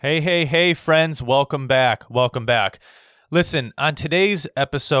Hey, friends. Welcome back. Listen, on today's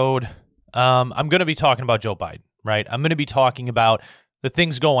episode, I'm going to be talking about Joe Biden, right? I'm going to be talking about the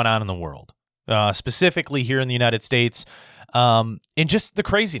things going on in the world, specifically here in the United States, and just the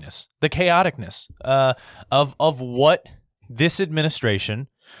craziness, the chaoticness of what this administration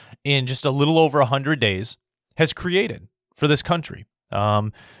in just a little over 100 days has created for this country.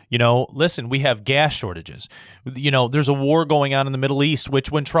 Listen, we have gas shortages. There's a war going on in the Middle East, which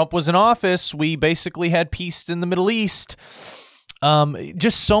when Trump was in office, we basically had peace in the Middle East.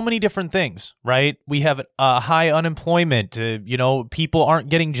 Just so many different things, right? We have high unemployment. People aren't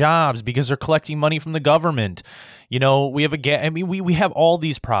getting jobs because they're collecting money from the government. We have we have all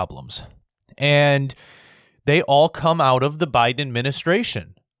these problems, and they all come out of the Biden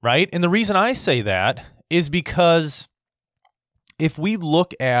administration, right? And the reason I say that is because if we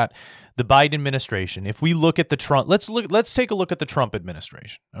look at the Biden administration, if we look at the Trump, let's take a look at the Trump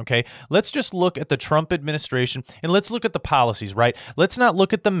administration, okay? Let's just look at the Trump administration and let's look at the policies, right? Let's not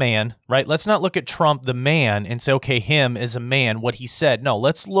look at the man, right? Let's not look at Trump, the man, and say, okay, him as a man, what he said. No,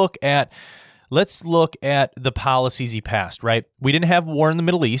 let's look at the policies he passed, right? We didn't have war in the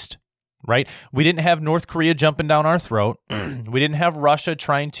Middle East, right? We didn't have North Korea jumping down our throat. We didn't have Russia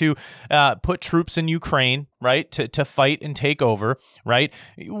trying to put troops in Ukraine, right, to fight and take over, right?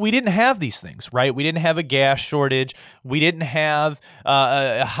 We didn't have these things, right? We didn't have a gas shortage. We didn't have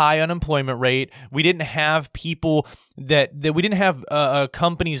a high unemployment rate. We didn't have people that we didn't have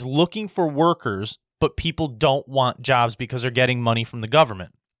companies looking for workers, but people don't want jobs because they're getting money from the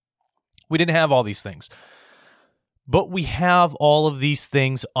government. We didn't have all these things. But we have all of these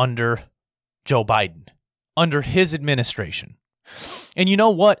things under Joe Biden, under his administration. And you know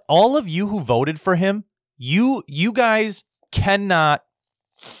what? All of you who voted for him, you guys cannot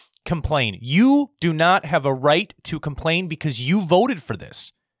complain. You do not have a right to complain because you voted for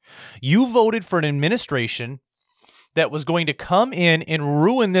this. You voted for an administration that was going to come in and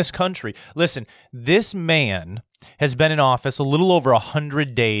ruin this country. Listen, this man has been in office a little over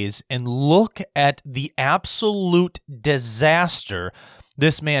 100 days, and look at the absolute disaster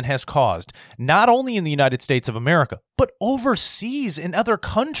this man has caused, not only in the United States of America, but overseas in other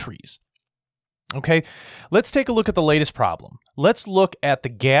countries. Okay, let's take a look at the latest problem. Let's look at the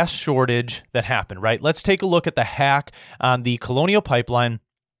gas shortage that happened, right? Let's take a look at the hack on the Colonial Pipeline,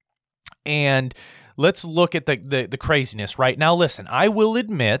 and let's look at the craziness, right? Now, listen, I will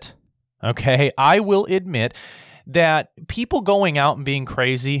admit that people going out and being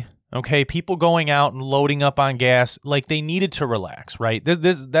crazy, okay, people going out and loading up on gas, like they needed to relax, right?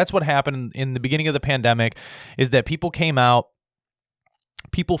 That's what happened in the beginning of the pandemic, is that people came out,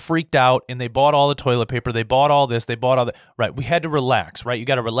 people freaked out, and they bought all the toilet paper, they bought all this, they bought all that, right? We had to relax, right? You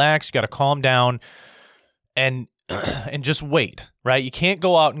got to relax, you got to calm down, and just wait, right? You can't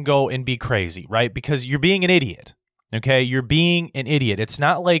go out and go and be crazy, right? Because you're being an idiot. Okay, you're being an idiot. It's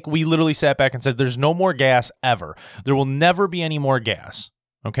not like we literally sat back and said, there's no more gas ever. There will never be any more gas.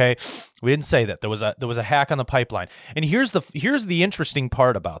 Okay, we didn't say that. There was a hack on the pipeline. And here's the interesting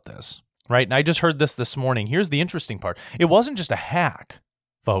part about this, right? And I just heard this morning. Here's the interesting part. It wasn't just a hack,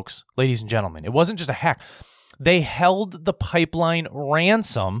 folks, ladies and gentlemen. It wasn't just a hack. They held the pipeline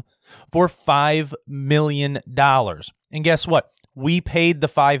ransom for $5 million. And guess what? We paid the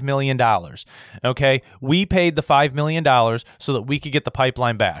 $5 million, okay? We paid the $5 million so that we could get the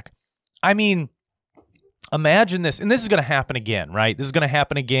pipeline back. I mean, imagine this, and this is going to happen again, right? This is going to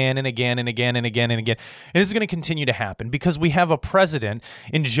happen again and again and again and again and again. And this is going to continue to happen because we have a president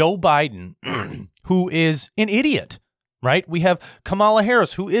in Joe Biden who is an idiot, right? We have Kamala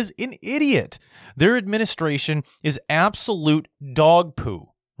Harris, who is an idiot. Their administration is absolute dog poo.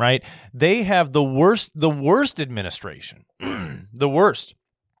 Right? They have the worst administration, the worst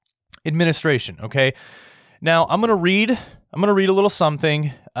administration. Okay. Now I'm going to read a little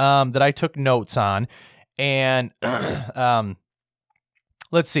something that I took notes on, and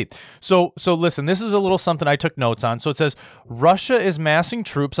let's see. So listen, this is a little something I took notes on. So it says, Russia is massing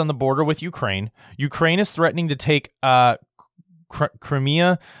troops on the border with Ukraine. Ukraine is threatening to take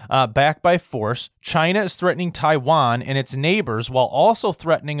Crimea back by force. China is threatening Taiwan and its neighbors while also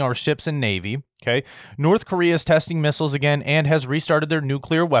threatening our ships and navy. Okay. North Korea is testing missiles again and has restarted their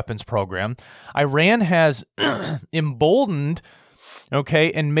nuclear weapons program. Iran has emboldened,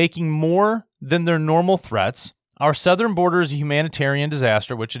 okay, and making more than their normal threats. Our southern border is a humanitarian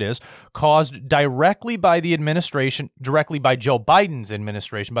disaster, which it is, caused directly by Joe Biden's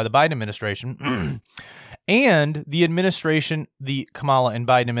administration, by the Biden administration, and the administration, the Kamala and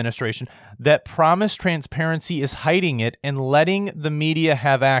Biden administration, that promised transparency is hiding it and letting the media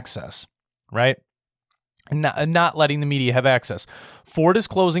have access, right? not letting the media have access. Ford is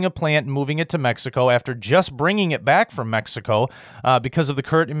closing a plant and moving it to Mexico after just bringing it back from Mexico because of the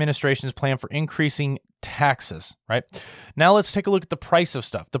current administration's plan for increasing taxes, right? Now let's take a look at the price of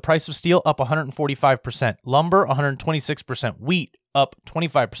stuff. The price of steel up 145%, lumber 126%, wheat up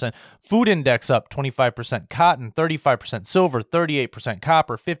 25%, food index up 25%, cotton 35%, silver 38%,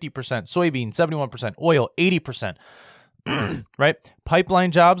 copper 50%, soybean 71%, oil 80%, right?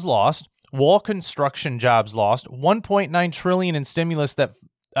 Pipeline jobs lost. Wall construction jobs lost, 1.9 trillion in stimulus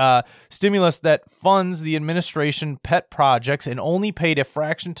that funds the administration pet projects and only paid a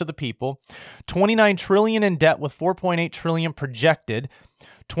fraction to the people, 29 trillion in debt with 4.8 trillion projected,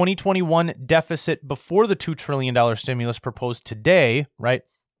 2021 deficit before the $2 trillion stimulus proposed today, right?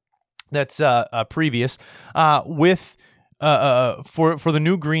 That's previous, with for the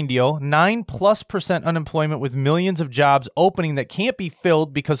new Green Deal, 9+% unemployment with millions of jobs opening that can't be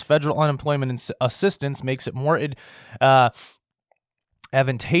filled because federal unemployment assistance makes it more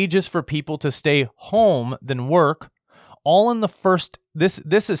advantageous for people to stay home than work. All in the first, this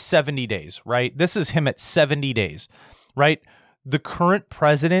is 70 days, right? This is him at 70 days, right? The current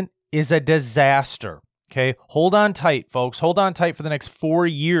president is a disaster. Okay, hold on tight, folks. Hold on tight for the next 4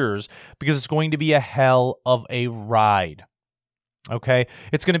 years because it's going to be a hell of a ride. Okay,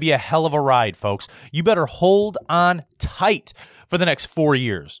 it's going to be a hell of a ride, folks. You better hold on tight for the next 4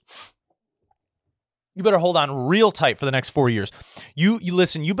 years. You better hold on real tight for the next 4 years. You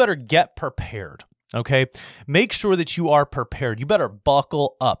listen, you better get prepared. Okay, make sure that you are prepared. You better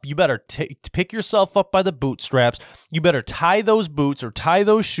buckle up. You better pick yourself up by the bootstraps. You better tie those boots or tie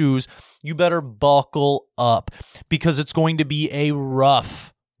those shoes. You better buckle up because it's going to be a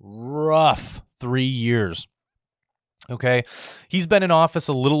rough 3 years. Okay, he's been in office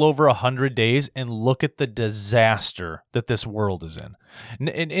a little over 100 days, and look at the disaster that this world is in.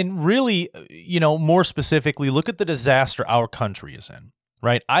 And really, more specifically, look at the disaster our country is in,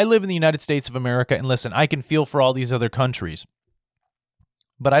 right? I live in the United States of America, and listen, I can feel for all these other countries,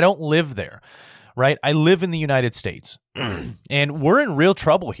 but I don't live there, right? I live in the United States, and we're in real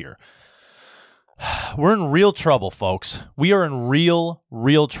trouble here. We're in real trouble, folks. We are in real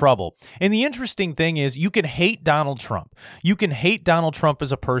trouble. And the interesting thing is you can hate Donald Trump. You can hate Donald Trump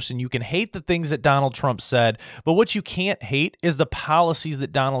as a person. You can hate the things that Donald Trump said. But what you can't hate is the policies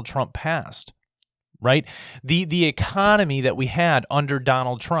that Donald Trump passed. Right? The economy that we had under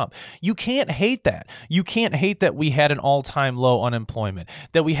Donald Trump. You can't hate that. You can't hate that we had an all-time low unemployment,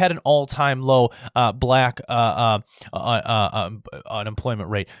 that we had an all-time low black unemployment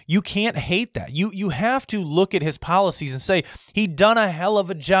rate. You can't hate that. You have to look at his policies and say, he done a hell of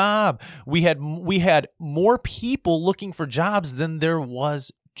a job. We had more people looking for jobs than there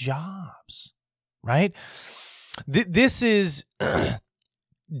was jobs, right? This is...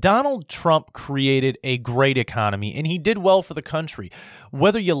 Donald Trump created a great economy, and he did well for the country.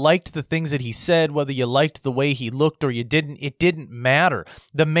 Whether you liked the things that he said, whether you liked the way he looked or you didn't, it didn't matter.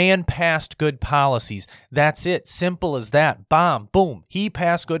 The man passed good policies. That's it. Simple as that. Bam, boom. He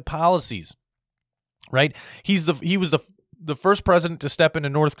passed good policies, right? He was the first president to step into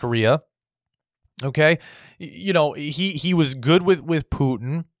North Korea. Okay, he was good with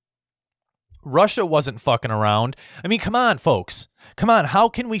Putin. Russia wasn't fucking around. I mean, come on, folks. Come on. How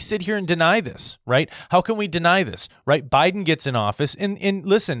can we sit here and deny this, right? How can we deny this, right? Biden gets in office and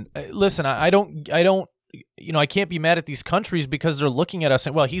listen, I can't be mad at these countries because they're looking at us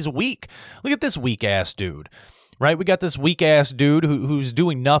and, well, he's weak. Look at this weak ass dude, right? We got this weak ass dude who's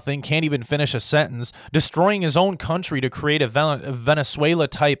doing nothing, can't even finish a sentence, destroying his own country to create a Venezuela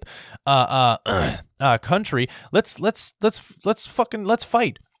type country. Let's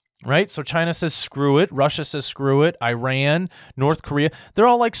fight. Right? So China says screw it, Russia says screw it, Iran, North Korea, they're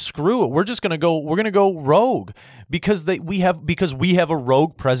all like screw it. We're going to go rogue because we have a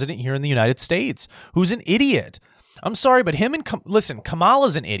rogue president here in the United States who's an idiot. I'm sorry, but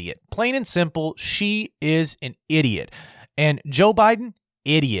Kamala's an idiot. Plain and simple, she is an idiot. And Joe Biden,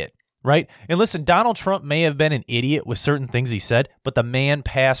 idiot. Right? And listen, Donald Trump may have been an idiot with certain things he said, but the man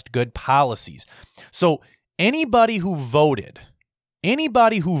passed good policies. So anybody who voted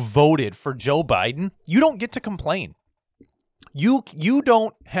for Joe Biden, you don't get to complain. You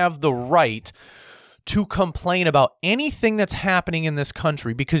don't have the right to complain about anything that's happening in this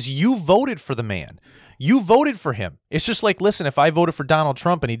country because you voted for the man. You voted for him. It's just like, listen, if I voted for Donald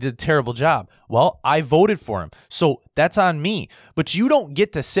Trump and he did a terrible job, well, I voted for him. So that's on me. But you don't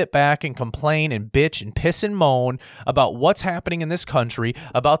get to sit back and complain and bitch and piss and moan about what's happening in this country,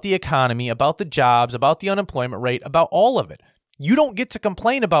 about the economy, about the jobs, about the unemployment rate, about all of it. You don't get to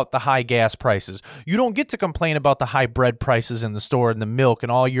complain about the high gas prices. You don't get to complain about the high bread prices in the store and the milk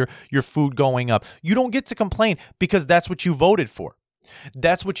and all your food going up. You don't get to complain because that's what you voted for.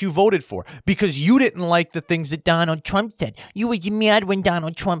 That's what you voted for because you didn't like the things that Donald Trump said. You was mad when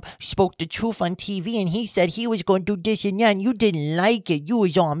Donald Trump spoke the truth on TV and he said he was going to do this and that and you didn't like it. You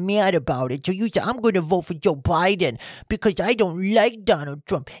was all mad about it. So you said, I'm going to vote for Joe Biden because I don't like Donald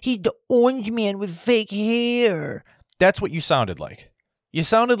Trump. He's the orange man with fake hair. That's what you sounded like. You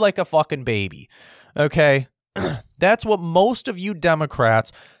sounded like a fucking baby. Okay? That's what most of you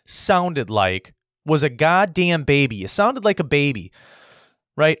Democrats sounded like, was a goddamn baby. You sounded like a baby.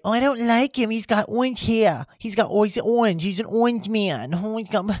 Right? Oh, I don't like him. He's got orange hair. He's orange. He's an orange man. Oh, he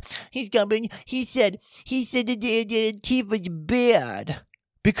said that the teeth was bad.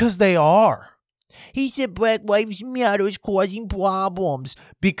 Because they are. He said Black Lives Matter is causing problems.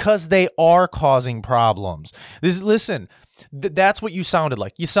 Because they are causing problems. Listen, that's what you sounded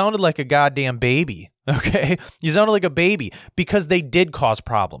like. You sounded like a goddamn baby. Okay? You sounded like a baby because they did cause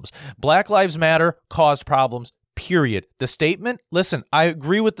problems. Black Lives Matter caused problems. Period. The statement, listen, I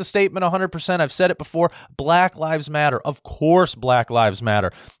agree with the statement 100%. I've said it before. Black Lives Matter. Of course, Black Lives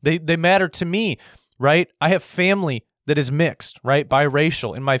Matter. They matter to me, right? I have family that is mixed, right?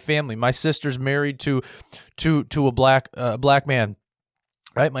 Biracial in my family. My sister's married to a black man,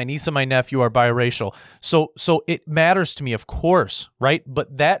 right? My niece and my nephew are biracial. So it matters to me, of course, right?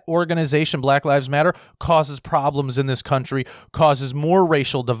 But that organization, Black Lives Matter, causes problems in this country, causes more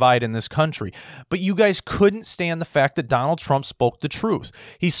racial divide in this country. But you guys couldn't stand the fact that Donald Trump spoke the truth.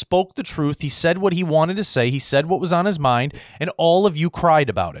 He spoke the truth. He said what he wanted to say. He said what was on his mind, and all of you cried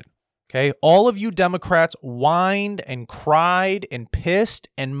about it. Okay? All of you Democrats whined and cried and pissed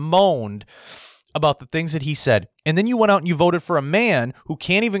and moaned about the things that he said. And then you went out and you voted for a man who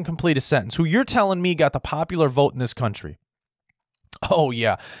can't even complete a sentence, who you're telling me got the popular vote in this country. Oh,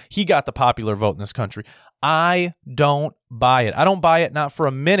 yeah, he got the popular vote in this country. I don't buy it. I don't buy it, not for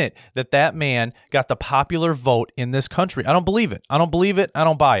a minute, that man got the popular vote in this country. I don't believe it. I don't believe it. I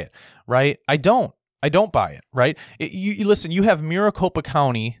don't buy it, right? I don't buy it, right? You listen, you have Maricopa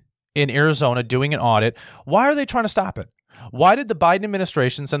County in Arizona doing an audit. Why are they trying to stop it? Why did the Biden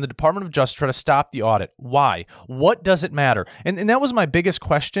administration send the Department of Justice try to stop the audit? Why? What does it matter? And that was my biggest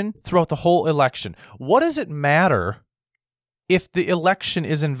question throughout the whole election. What does it matter if the election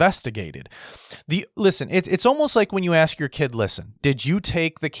is investigated? Listen, it's almost like when you ask your kid, listen, did you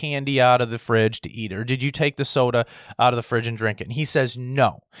take the candy out of the fridge to eat it? Or did you take the soda out of the fridge and drink it? And he says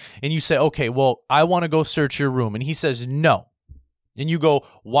no. And you say, okay, well, I want to go search your room. And he says no. And you go,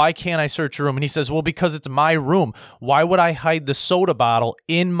 why can't I search your room? And he says, well, because it's my room. Why would I hide the soda bottle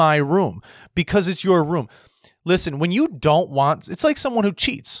in my room? Because it's your room. Listen, when you don't want, it's like someone who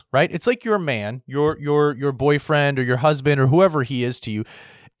cheats, right? It's like your man, your boyfriend or your husband or whoever he is to you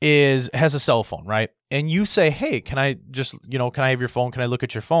has a cell phone, right? And you say, hey, can I have your phone? Can I look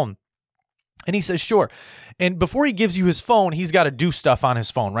at your phone? And he says, sure. And before he gives you his phone, he's got to do stuff on his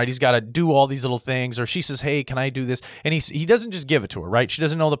phone, right? He's got to do all these little things. Or she says, hey, can I do this? And he doesn't just give it to her, right? She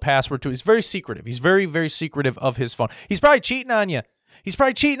doesn't know the password to it. He's very secretive. He's very, very secretive of his phone. He's probably cheating on you. He's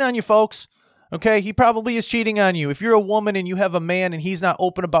probably cheating on you, folks. Okay? He probably is cheating on you. If you're a woman and you have a man and he's not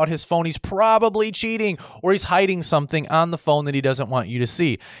open about his phone, he's probably cheating or he's hiding something on the phone that he doesn't want you to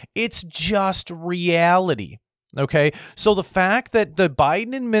see. It's just reality. Okay, so the fact that the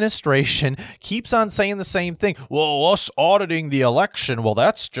Biden administration keeps on saying the same thing, well, us auditing the election, well,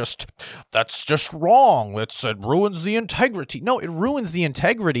 that's just wrong. It ruins the integrity. No, it ruins the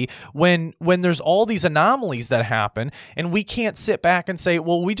integrity when there's all these anomalies that happen, and we can't sit back and say,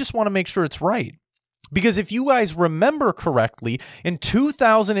 well, we just want to make sure it's right. Because if you guys remember correctly, in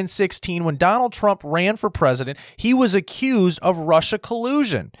 2016, when Donald Trump ran for president, he was accused of Russia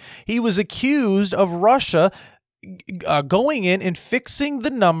collusion. He was accused of Russia going in and fixing the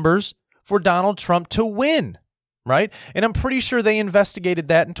numbers for Donald Trump to win, right? And I'm pretty sure they investigated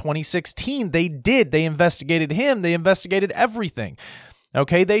that in 2016. They did. They investigated him. They investigated everything.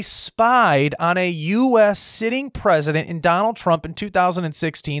 Okay, they spied on a U.S. sitting president in Donald Trump in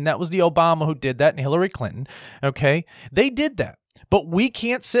 2016. That was the Obama who did that and Hillary Clinton. Okay, they did that. But we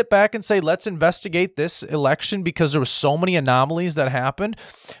can't sit back and say, let's investigate this election because there were so many anomalies that happened.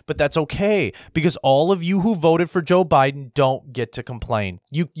 But that's okay, because all of you who voted for Joe Biden don't get to complain.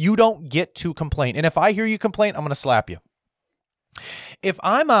 You don't get to complain. And if I hear you complain, I'm going to slap you. If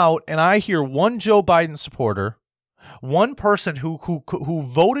I'm out and I hear one Joe Biden supporter, one person who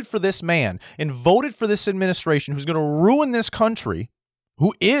voted for this man and voted for this administration who's going to ruin this country,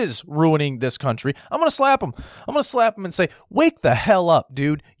 who is ruining this country, I'm going to slap him. I'm going to slap him and say, wake the hell up,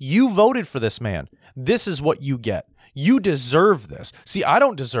 dude. You voted for this man. This is what you get. You deserve this. See, I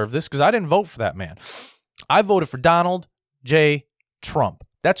don't deserve this because I didn't vote for that man. I voted for Donald J. Trump.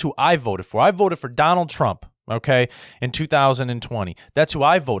 That's who I voted for. I voted for Donald Trump, okay, in 2020. That's who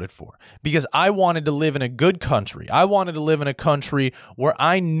I voted for because I wanted to live in a good country. I wanted to live in a country where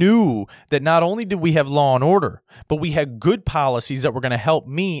I knew that not only did we have law and order, but we had good policies that were going to help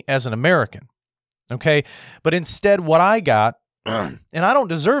me as an American, okay? But instead, what I got, and I don't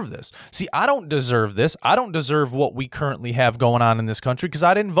deserve this. See, I don't deserve this. I don't deserve what we currently have going on in this country because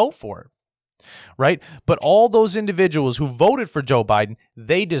I didn't vote for it. Right? But all those individuals who voted for Joe Biden,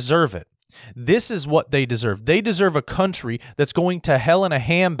 they deserve it. This is what they deserve. They deserve a country that's going to hell in a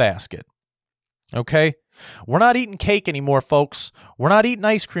handbasket. Okay? We're not eating cake anymore, folks. We're not eating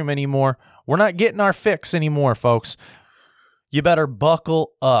ice cream anymore. We're not getting our fix anymore, folks. You better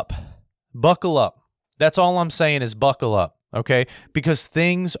buckle up. Buckle up. That's all I'm saying is buckle up. Okay? Because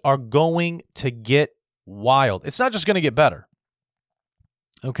things are going to get wild. It's not just going to get better.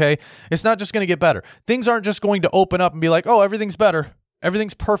 Okay? It's not just going to get better. Things aren't just going to open up and be like, oh, everything's better.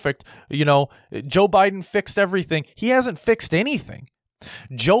 Everything's perfect. You know, Joe Biden fixed everything. He hasn't fixed anything.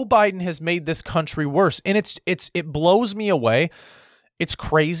 Joe Biden has made this country worse. And it blows me away. It's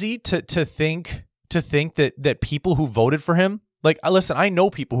crazy to think that people who voted for him, like, listen, I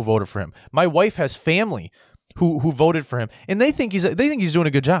know people who voted for him. My wife has family who voted for him, and they think he's doing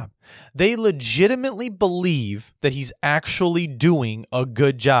a good job. They legitimately believe that he's actually doing a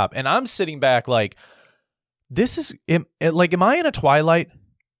good job. And I'm sitting back like, am I in a twilight?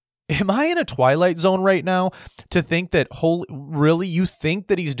 Am I in a twilight zone right now to think that really you think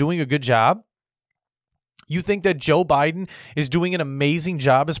that he's doing a good job? You think that Joe Biden is doing an amazing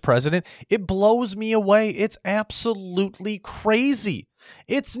job as president? It blows me away. It's absolutely crazy.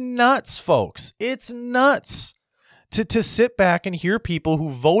 It's nuts, folks. It's nuts to sit back and hear people who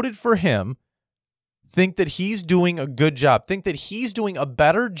voted for him think that he's doing a good job, think that he's doing a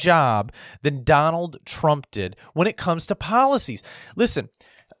better job than Donald Trump did when it comes to policies. Listen,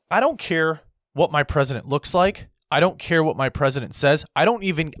 I don't care what my president looks like. I don't care what my president says. I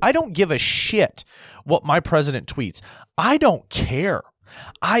don't give a shit what my president tweets. I don't care.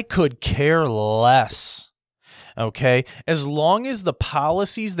 I could care less. Okay? As long as the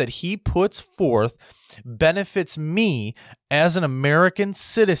policies that he puts forth benefits me as an American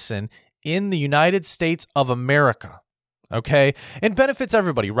citizen in the United States of America. Okay? And benefits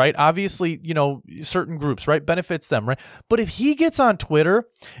everybody, right? Obviously, you know, certain groups, right? Benefits them, right? But if he gets on Twitter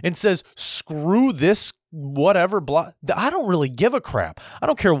and says, screw this, whatever, blah, I don't really give a crap. I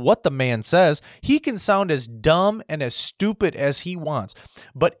don't care what the man says. He can sound as dumb and as stupid as he wants.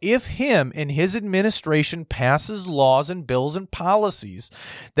 But if him and his administration passes laws and bills and policies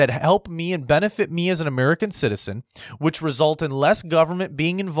that help me and benefit me as an American citizen, which result in less government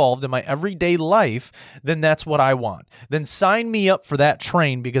being involved in my everyday life, then that's what I want. Then sign me up for that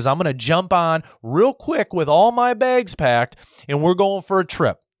train because I'm going to jump on real quick with all my bags packed and we're going for a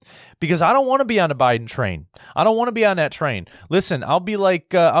trip. Because I don't want to be on the Biden train. I don't want to be on that train. Listen, I'll be like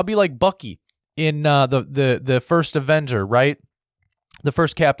Bucky in the first Avenger, right? The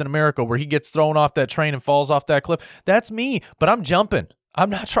first Captain America, where he gets thrown off that train and falls off that cliff. That's me, but I'm jumping.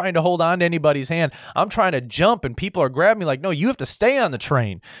 I'm not trying to hold on to anybody's hand. I'm trying to jump, and people are grabbing me like, no, you have to stay on the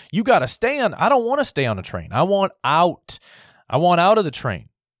train. You got to stay on. I don't want to stay on the train. I want out. I want out of the train.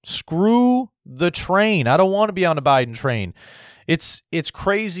 Screw the train. I don't want to be on the Biden train. It's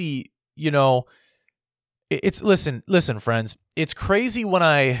crazy, you know. Listen, friends. It's crazy when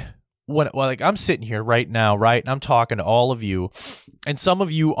I'm sitting here right now, right, and I'm talking to all of you, and some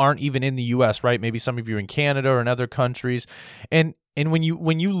of you aren't even in the U.S., right? Maybe some of you are in Canada or in other countries, and when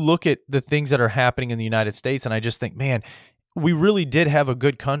you look at the things that are happening in the United States, and I just think, man, we really did have a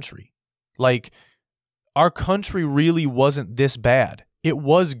good country. Like, our country really wasn't this bad. It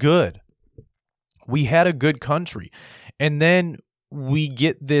was good. We had a good country. And then we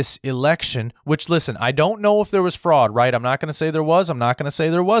get this election, which, listen, I don't know if there was fraud, right? I'm not going to say there was. I'm not going to say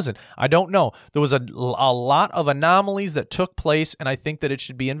there wasn't. I don't know. There was a lot of anomalies that took place, and I think that it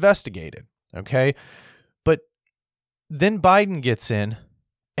should be investigated, okay? But then Biden gets in,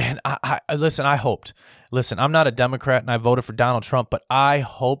 and I hoped. Listen, I'm not a Democrat, and I voted for Donald Trump, but I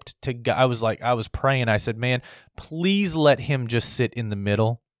hoped I was praying. I said, man, please let him just sit in the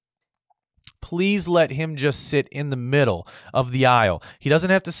middle. Please let him just sit in the middle of the aisle. He doesn't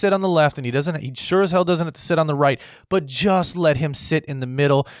have to sit on the left, and he sure as hell doesn't have to sit on the right, but just let him sit in the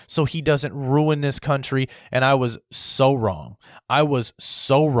middle so he doesn't ruin this country. And I was so wrong. I was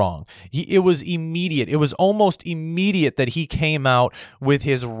so wrong. It was immediate. It was almost immediate that he came out with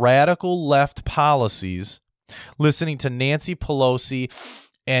his radical left policies, listening to Nancy Pelosi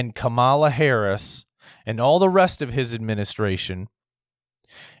and Kamala Harris and all the rest of his administration.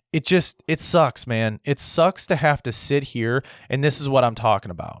 It sucks, man. It sucks to have to sit here, and this is what I'm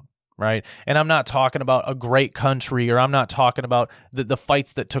talking about, right? And I'm not talking about a great country, or I'm not talking about the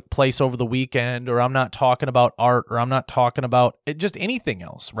fights that took place over the weekend, or I'm not talking about art, or I'm not talking about just anything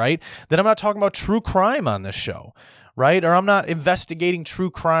else, right? That I'm not talking about true crime on this show, right? Or I'm not investigating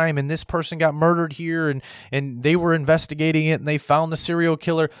true crime, and this person got murdered here, and they were investigating it, and they found the serial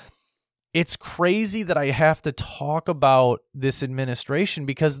killer. It's crazy that I have to talk about this administration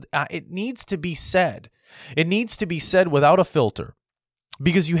because it needs to be said. It needs to be said without a filter,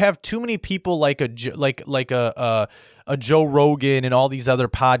 because you have too many people like a Joe Rogan and all these other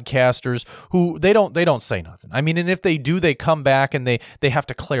podcasters who they don't say nothing. I mean, and if they do, they come back and they have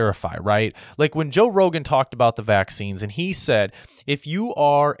to clarify, right? Like when Joe Rogan talked about the vaccines, and he said, if you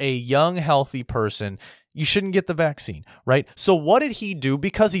are a young, healthy person, you shouldn't get the vaccine, right? So what did he do?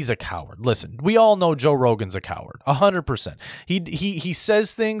 Because he's a coward. Listen, we all know Joe Rogan's a coward, 100%. He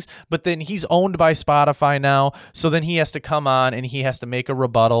says things, but then he's owned by Spotify now, so then he has to come on and he has to make a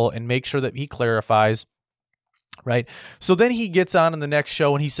rebuttal and make sure that he clarifies, right? So then he gets on in the next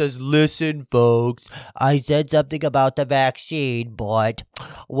show and he says, listen, folks, I said something about the vaccine, but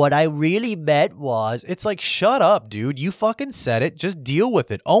what I really meant was, it's like, shut up, dude. You fucking said it. Just deal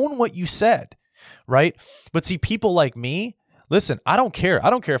with it. Own what you said. Right? But see, people like me, listen, I don't care. I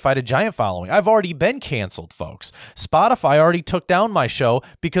don't care if I had a giant following. I've already been canceled, folks. Spotify already took down my show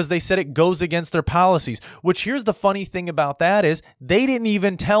because they said it goes against their policies, which here's the funny thing about that is they didn't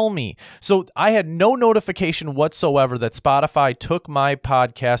even tell me. So I had no notification whatsoever that Spotify took my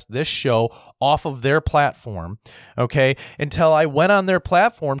podcast, this show, off of their platform, okay, until I went on their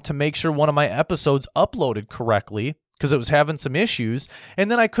platform to make sure one of my episodes uploaded correctly because it was having some issues, and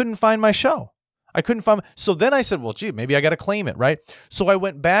then I couldn't find my show. So then I said, well, gee, maybe I got to claim it, right? So I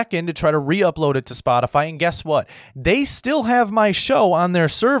went back in to try to re-upload it to Spotify, and guess what? They still have my show on their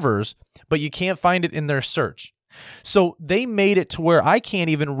servers, but you can't find it in their search. So they made it to where I can't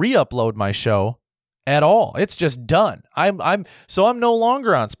even re-upload my show at all. It's just done. I'm no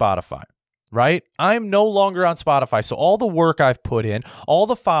longer on Spotify. Right? I'm no longer on Spotify. So all the work I've put in, all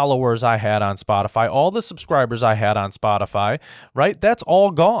the followers I had on Spotify, all the subscribers I had on Spotify, right? That's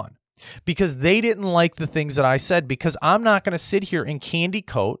all gone. Because they didn't like the things that I said, because I'm not going to sit here and candy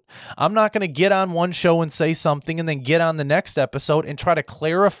coat. I'm not going to get on one show and say something and then get on the next episode and try to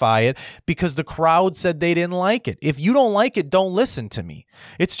clarify it because the crowd said they didn't like it. If you don't like it, don't listen to me.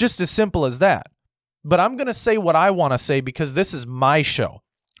 It's just as simple as that. But I'm going to say what I want to say because this is my show.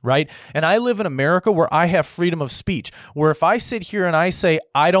 Right? And I live in America where I have freedom of speech, where if I sit here and I say,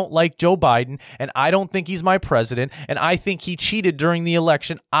 I don't like Joe Biden and I don't think he's my president and I think he cheated during the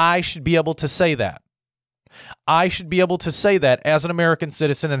election, I should be able to say that. I should be able to say that as an American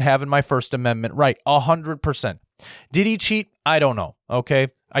citizen and having my First Amendment right, 100%. Did he cheat? I don't know. Okay.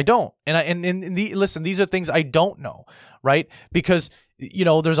 I don't. Listen, these are things I don't know, right? Because,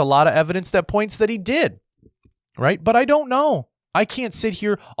 there's a lot of evidence that points that he did, right? But I don't know. I can't sit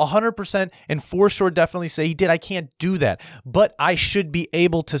here 100% and for sure definitely say he did. I can't do that. But I should be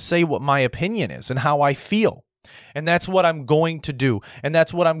able to say what my opinion is and how I feel. And that's what I'm going to do. And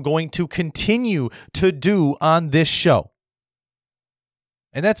that's what I'm going to continue to do on this show.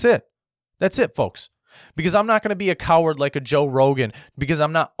 And that's it. That's it, folks. Because I'm not going to be a coward like a Joe Rogan, because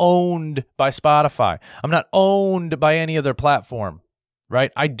I'm not owned by Spotify. I'm not owned by any other platform. Right?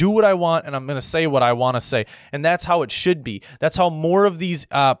 I do what I want, and I'm going to say what I want to say. And that's how it should be. That's how more of these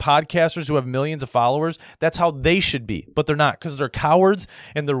podcasters who have millions of followers, that's how they should be. But they're not, because they're cowards,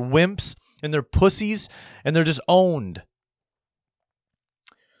 and they're wimps, and they're pussies, and they're just owned.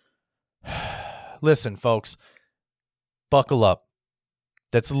 Listen, folks, buckle up.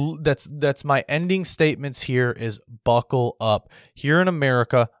 That's my ending statements here is buckle up. Here in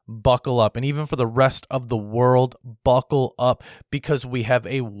America, buckle up. And even for the rest of the world, buckle up, because we have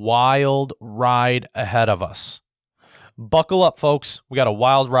a wild ride ahead of us. Buckle up, folks. We got a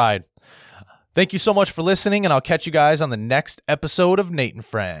wild ride. Thank you so much for listening, and I'll catch you guys on the next episode of Nate and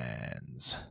Friends.